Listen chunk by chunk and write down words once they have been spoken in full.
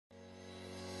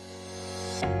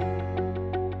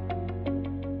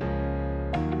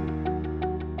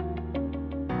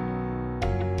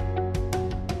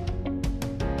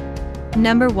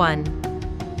Number 1.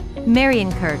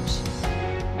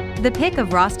 Marienkirche. The pick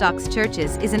of Rostock's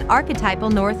churches is an archetypal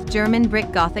North German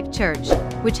brick Gothic church,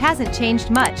 which hasn't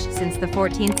changed much since the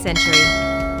 14th century.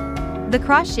 The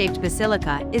cross-shaped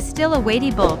basilica is still a weighty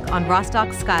bulk on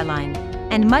Rostock's skyline,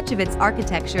 and much of its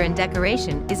architecture and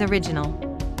decoration is original.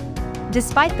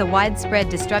 Despite the widespread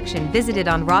destruction visited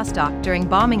on Rostock during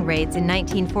bombing raids in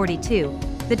 1942,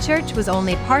 the church was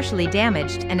only partially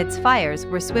damaged and its fires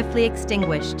were swiftly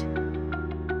extinguished.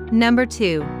 Number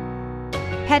 2.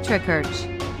 Petrikirche.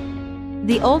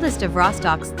 The oldest of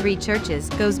Rostock's 3 churches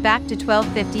goes back to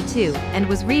 1252 and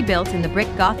was rebuilt in the brick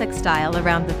Gothic style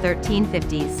around the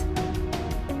 1350s.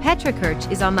 Petrikirche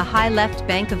is on the high left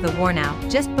bank of the Warnow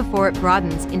just before it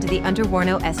broadens into the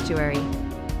Unterwarnow estuary.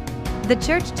 The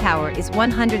church tower is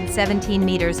 117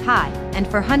 meters high and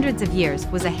for hundreds of years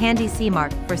was a handy sea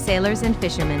mark for sailors and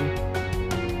fishermen.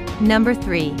 Number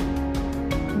 3.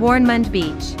 Warnemund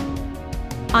Beach.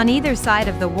 On either side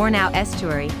of the Warnow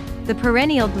estuary, the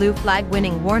perennial blue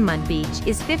flag-winning Warnemund Beach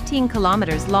is 15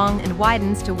 kilometers long and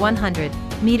widens to 100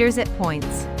 meters at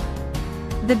points.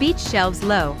 The beach shelves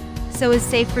low, so is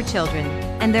safe for children,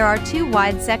 and there are 2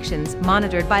 wide sections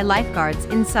monitored by lifeguards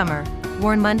in summer,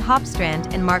 Warnemund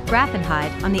Hopstrand and Mark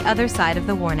Grafenheide on the other side of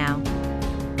the Warnow.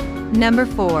 Number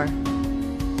 4.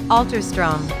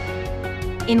 Alterstrom.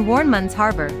 In Warnemund's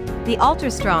harbor, the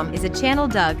Alterstrom is a channel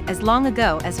dug as long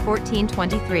ago as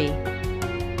 1423.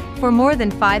 For more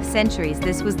than 5 centuries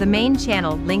this was the main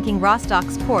channel linking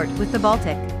Rostock's port with the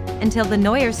Baltic, until the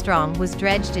Neuer Strom was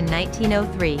dredged in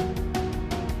 1903.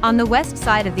 On the west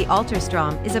side of the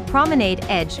Alterstrom is a promenade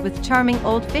edged with charming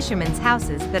old fishermen's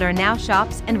houses that are now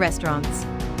shops and restaurants.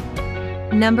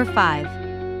 Number 5.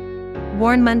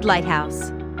 Warnemund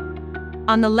Lighthouse.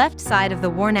 On the left side of the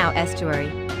Warnow estuary,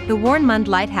 the Warnemund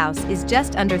Lighthouse is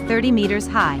just under 30 meters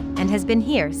high and has been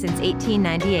here since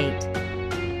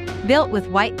 1898. Built with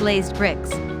white glazed bricks,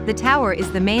 the tower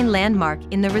is the main landmark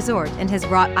in the resort and has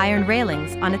wrought iron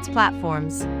railings on its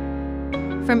platforms.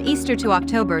 From Easter to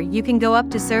October you can go up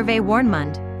to survey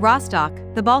Warnemund, Rostock,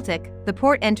 the Baltic, the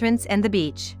port entrance and the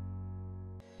beach.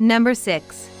 Number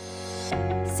 6.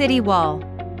 City Wall.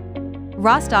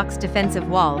 Rostock's defensive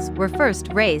walls were first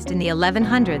raised in the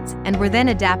 1100s and were then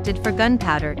adapted for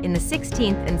gunpowder in the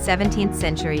 16th and 17th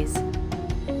centuries.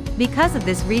 Because of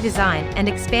this redesign and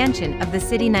expansion of the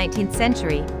city 19th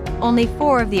century, only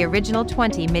 4 of the original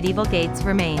 20 medieval gates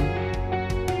remain.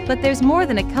 But there's more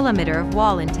than a kilometer of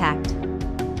wall intact.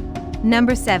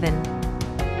 Number 7.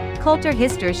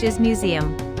 Kulturhistorisches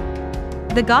Museum.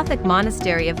 The Gothic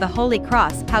Monastery of the Holy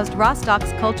Cross housed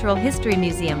Rostock's Cultural History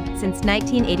Museum since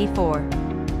 1984.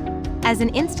 As an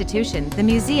institution, the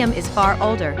museum is far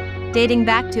older, dating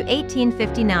back to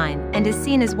 1859 and is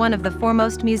seen as one of the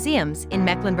foremost museums in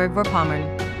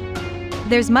Mecklenburg-Vorpommern.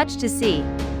 There's much to see,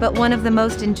 but one of the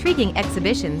most intriguing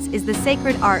exhibitions is the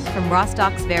sacred art from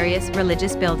Rostock's various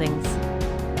religious buildings.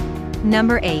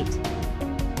 Number 8.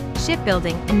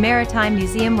 Shipbuilding and Maritime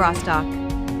Museum Rostock.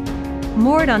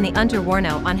 Moored on the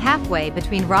Unterwarnow on halfway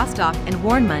between Rostock and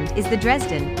Warnemund is the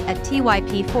Dresden, a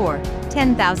TYP-4,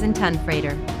 10,000-ton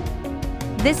freighter.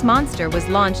 This monster was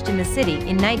launched in the city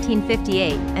in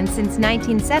 1958 and since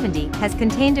 1970 has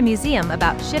contained a museum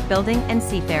about shipbuilding and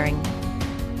seafaring.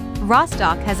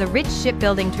 Rostock has a rich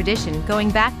shipbuilding tradition going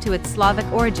back to its Slavic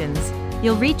origins.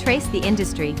 You'll retrace the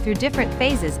industry through different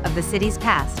phases of the city's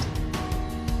past.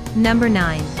 Number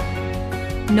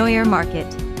 9. Neuer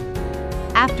Markt.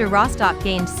 After Rostock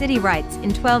gained city rights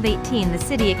in 1218, the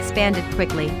city expanded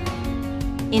quickly.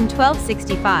 In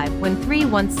 1265, when 3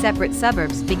 once separate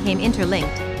suburbs became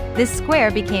interlinked, this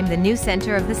square became the new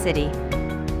center of the city.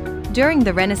 During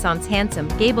the Renaissance, handsome,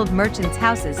 gabled merchants'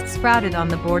 houses sprouted on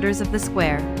the borders of the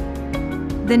square.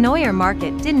 The Neuer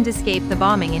Markt didn't escape the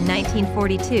bombing in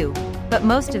 1942, but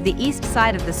most of the east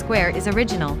side of the square is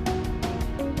original.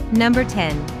 Number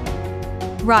 10.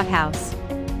 Rathaus.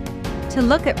 To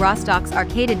look at Rostock's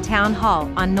arcaded town hall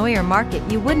on Neuer Markt,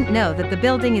 you wouldn't know that the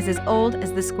building is as old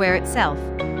as the square itself,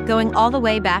 going all the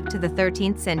way back to the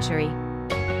 13th century.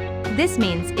 This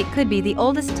means it could be the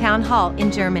oldest town hall in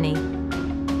Germany.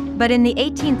 But in the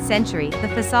 18th century, the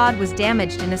facade was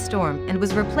damaged in a storm and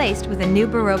was replaced with a new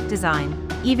baroque design,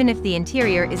 even if the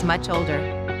interior is much older.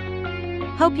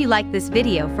 Hope you like this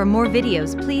video. For more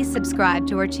videos, please subscribe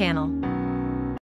to our channel.